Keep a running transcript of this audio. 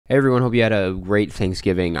Hey everyone, hope you had a great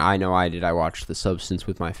Thanksgiving. I know I did. I watched The Substance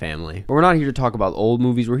with my family. But we're not here to talk about old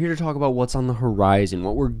movies. We're here to talk about what's on the horizon,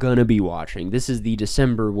 what we're gonna be watching. This is the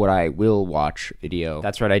December What I Will Watch video.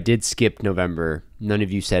 That's right, I did skip November. None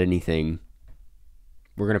of you said anything.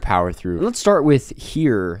 We're going to power through. Let's start with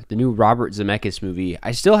Here, the new Robert Zemeckis movie.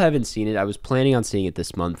 I still haven't seen it. I was planning on seeing it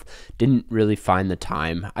this month. Didn't really find the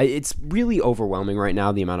time. It's really overwhelming right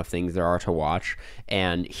now, the amount of things there are to watch.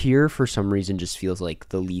 And Here, for some reason, just feels like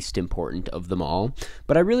the least important of them all.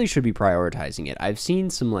 But I really should be prioritizing it. I've seen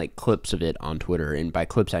some clips of it on Twitter. And by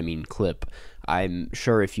clips, I mean clip. I'm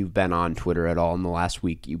sure if you've been on Twitter at all in the last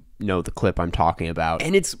week, you know the clip I'm talking about.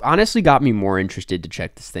 And it's honestly got me more interested to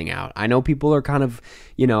check this thing out. I know people are kind of,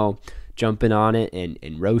 jumping on it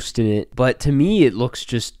and roasting it. But to me, it looks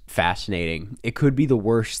just fascinating. It could be the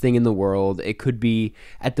worst thing in the world. It could be,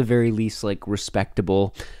 at the very least,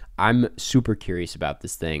 respectable. I'm super curious about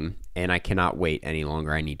this thing, and I cannot wait any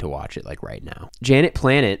longer. I need to watch it right now. Janet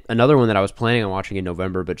Planet, another one that I was planning on watching in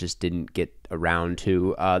November, but just didn't get around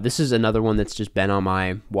to. This is another one that's just been on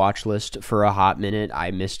my watch list for a hot minute.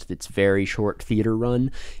 I missed its very short theater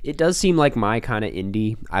run. It does seem like my kind of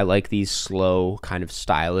indie. I like these slow, kind of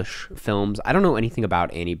stylish films. I don't know anything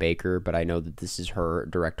about Annie Baker, but I know that this is her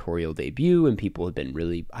directorial debut, and people have been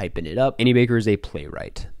really hyping it up. Annie Baker is a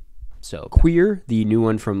playwright. So, Queer, the new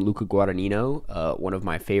one from Luca Guadagnino, one of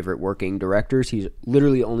my favorite working directors. He's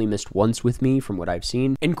literally only missed once with me from what I've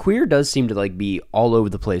seen. And Queer does seem to be all over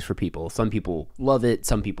the place for people. Some people love it,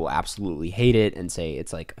 some people absolutely hate it and say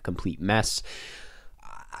it's a complete mess.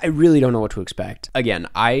 I really don't know what to expect. Again,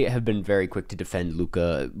 I have been very quick to defend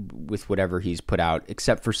Luca with whatever he's put out,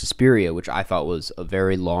 except for Suspiria, which I thought was a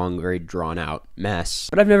very long, very drawn-out mess.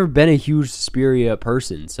 But I've never been a huge Suspiria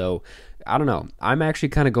person, so I don't know. I'm actually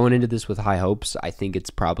kind of going into this with high hopes. I think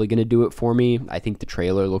it's probably going to do it for me. I think the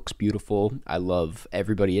trailer looks beautiful. I love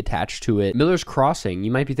everybody attached to it. Miller's Crossing,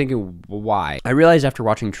 you might be thinking, why? I realized after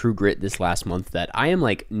watching True Grit this last month that I am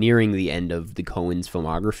nearing the end of the Coens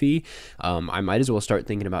filmography. I might as well start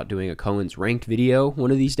thinking about doing a Coens ranked video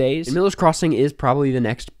one of these days. And Miller's Crossing is probably the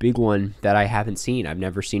next big one that I haven't seen. I've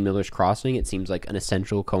never seen Miller's Crossing. It seems like an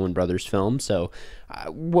essential Coen Brothers film, so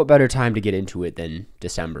what better time to get into it than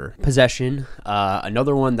December? Possession,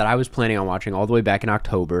 another one that I was planning on watching all the way back in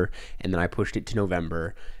October, and then I pushed it to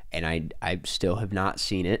November, and I still have not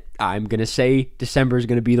seen it. I'm going to say December is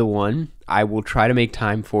going to be the one. I will try to make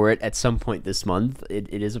time for it at some point this month. It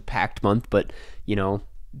is a packed month, but,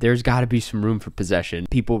 there's got to be some room for Possession.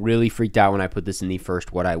 People really freaked out when I put this in the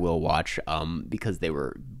first What I Will Watch, because they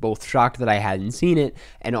were both shocked that I hadn't seen it,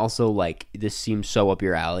 and also this seems so up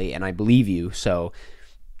your alley, and I believe you. So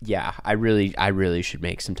yeah, I really should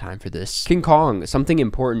make some time for this. King Kong. Something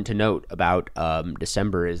important to note about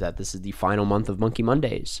December is that this is the final month of Monkey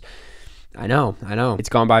Mondays. I know. It's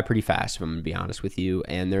gone by pretty fast, if I'm going to be honest with you,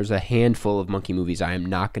 and there's a handful of monkey movies I am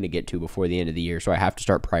not going to get to before the end of the year, so I have to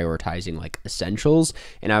start prioritizing, essentials,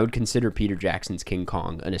 and I would consider Peter Jackson's King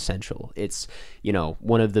Kong an essential. It's,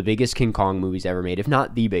 one of the biggest King Kong movies ever made, if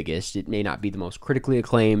not the biggest. It may not be the most critically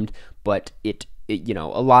acclaimed, but it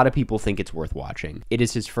a lot of people think it's worth watching. It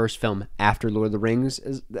is his first film after Lord of the Rings,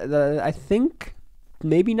 I think.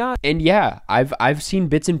 Maybe not. And yeah, I've seen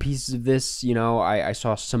bits and pieces of this. I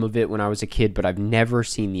saw some of it when I was a kid, but I've never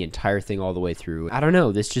seen the entire thing all the way through. I don't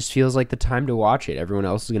know. This just feels like the time to watch it. Everyone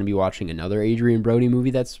else is going to be watching another Adrian Brody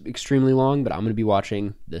movie that's extremely long, but I'm going to be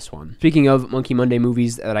watching this one. Speaking of Monkey Monday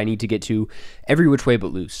movies that I need to get to, Every Which Way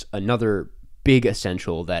But Loose, another big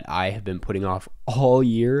essential that I have been putting off all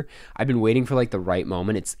year. I've been waiting for the right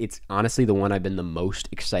moment. It's honestly the one I've been the most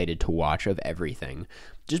excited to watch of everything.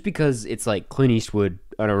 Just because it's Clint Eastwood,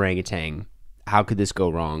 an orangutan. How could this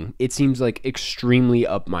go wrong? It seems extremely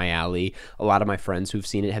up my alley. A lot of my friends who've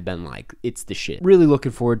seen it have been it's the shit. Really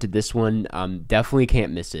looking forward to this one. Definitely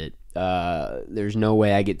can't miss it. There's no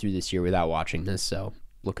way I get through this year without watching this, so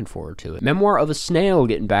looking forward to it. Memoir of a Snail,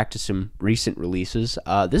 getting back to some recent releases.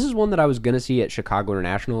 This is one that I was going to see at Chicago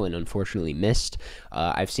International and unfortunately missed.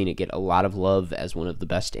 I've seen it get a lot of love as one of the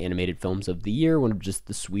best animated films of the year, one of just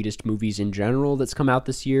the sweetest movies in general that's come out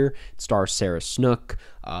this year. It stars Sarah Snook.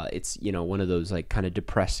 It's, one of those kind of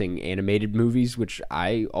depressing animated movies, which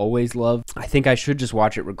I always love. I think I should just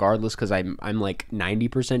watch it regardless because I'm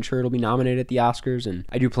 90% sure it'll be nominated at the Oscars, and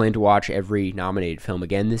I do plan to watch every nominated film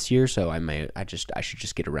again this year, so I should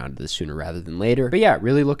just get around to this sooner rather than later. But yeah,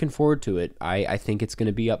 really looking forward to it. I think it's going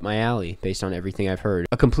to be up my alley based on everything I've heard.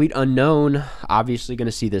 A Complete Unknown, obviously going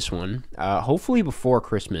to see this one. Hopefully before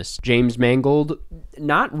Christmas. James Mangold,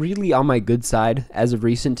 not really on my good side as of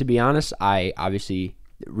recent, to be honest. I obviously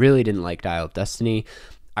really didn't like Dial of Destiny.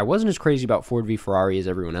 I wasn't as crazy about Ford v Ferrari as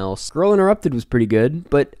everyone else. Girl Interrupted was pretty good,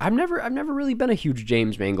 but I've never really been a huge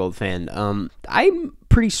James Mangold fan. I'm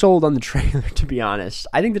pretty sold on the trailer, to be honest.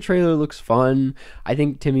 I think the trailer looks fun. I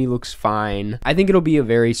think Timmy looks fine. I think it'll be a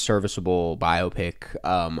very serviceable biopic.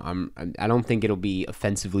 I don't think it'll be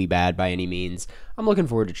offensively bad by any means. I'm looking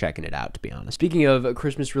forward to checking it out, to be honest. Speaking of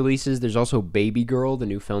Christmas releases, there's also Baby Girl, the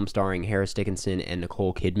new film starring Harris Dickinson and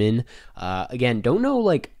Nicole Kidman. Again, don't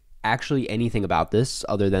know actually anything about this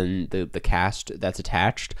other than the cast that's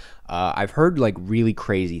attached. I've heard really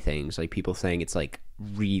crazy things, like people saying it's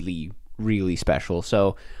really special.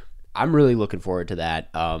 So I'm really looking forward to that.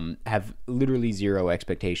 Have literally zero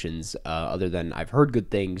expectations other than I've heard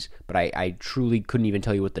good things, but I truly couldn't even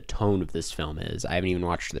tell you what the tone of this film is. I haven't even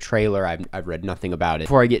watched the trailer. I've read nothing about it.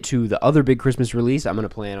 Before I get to the other big Christmas release, I'm going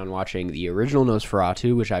to plan on watching the original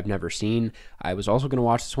Nosferatu, which I've never seen. I was also going to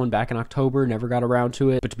watch this one back in October, never got around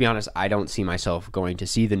to it. But to be honest, I don't see myself going to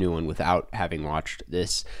see the new one without having watched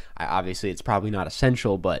this. Obviously, it's probably not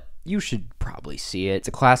essential, but you should probably see it. It's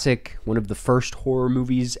a classic, one of the first horror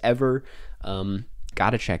movies ever.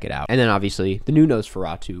 Gotta check it out. And then obviously the new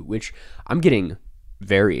Nosferatu, which I'm getting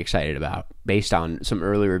very excited about based on some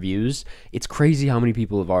early reviews. It's crazy how many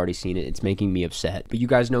people have already seen it. It's making me upset. But you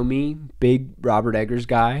guys know me, big Robert Eggers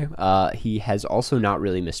guy. He has also not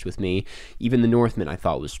really missed with me. Even The Northman I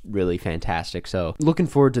thought was really fantastic. So looking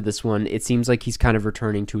forward to this one. It seems like he's kind of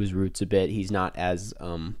returning to his roots a bit. He's not as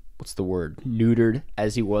what's the word, neutered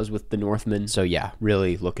as he was with The Northman. So yeah,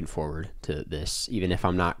 really looking forward to this, even if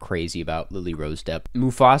I'm not crazy about Lily Rose Depp.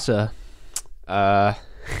 Mufasa,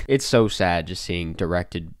 it's so sad just seeing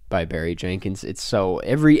directed by Barry Jenkins. It's so,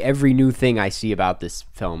 every new thing I see about this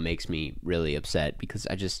film makes me really upset, because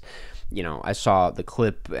I just, I saw the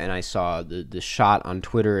clip and I saw the shot on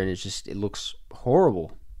Twitter, and it looks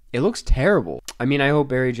horrible. It looks terrible. I mean, I hope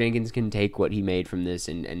Barry Jenkins can take what he made from this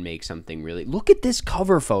and make something really... Look at this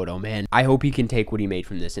cover photo, man. I hope he can take what he made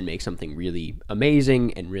from this and make something really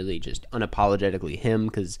amazing and really just unapologetically him,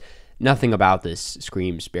 because nothing about this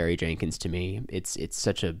screams Barry Jenkins to me. It's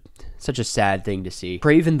such a sad thing to see.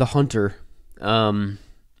 Kraven the Hunter. I'm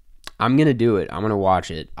gonna do it. I'm gonna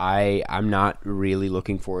watch it. I'm not really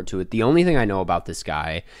looking forward to it. The only thing I know about this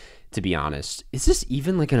guy, to be honest, is this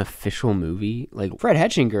even an official movie? Fred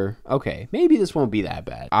Hetchinger, okay, maybe this won't be that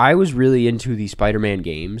bad. I was really into the Spider-Man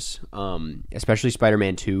games, especially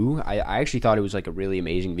Spider-Man 2. I actually thought it was a really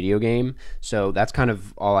amazing video game, so that's kind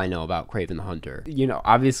of all I know about Kraven the Hunter.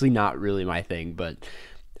 Obviously not really my thing, but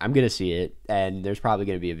I'm gonna see it, and there's probably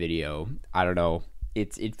gonna be a video. I don't know.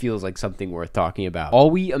 It feels like something worth talking about.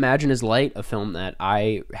 All We Imagine Is Light, a film that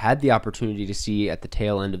I had the opportunity to see at the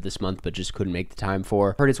tail end of this month, but just couldn't make the time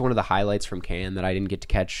for. Heard it's one of the highlights from Cannes that I didn't get to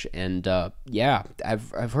catch, and yeah,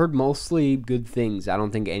 I've heard mostly good things. I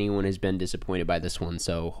don't think anyone has been disappointed by this one,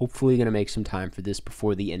 so hopefully gonna make some time for this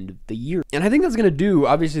before the end of the year. And I think that's gonna do.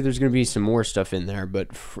 Obviously, there's gonna be some more stuff in there,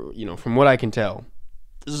 but from what I can tell,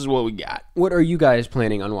 this is what we got. What are you guys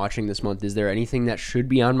planning on watching this month? Is there anything that should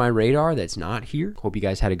be on my radar that's not here? Hope you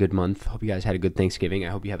guys had a good month. Hope you guys had a good Thanksgiving.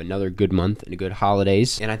 I hope you have another good month and a good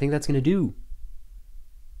holidays. And I think that's going to do.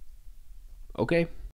 Okay.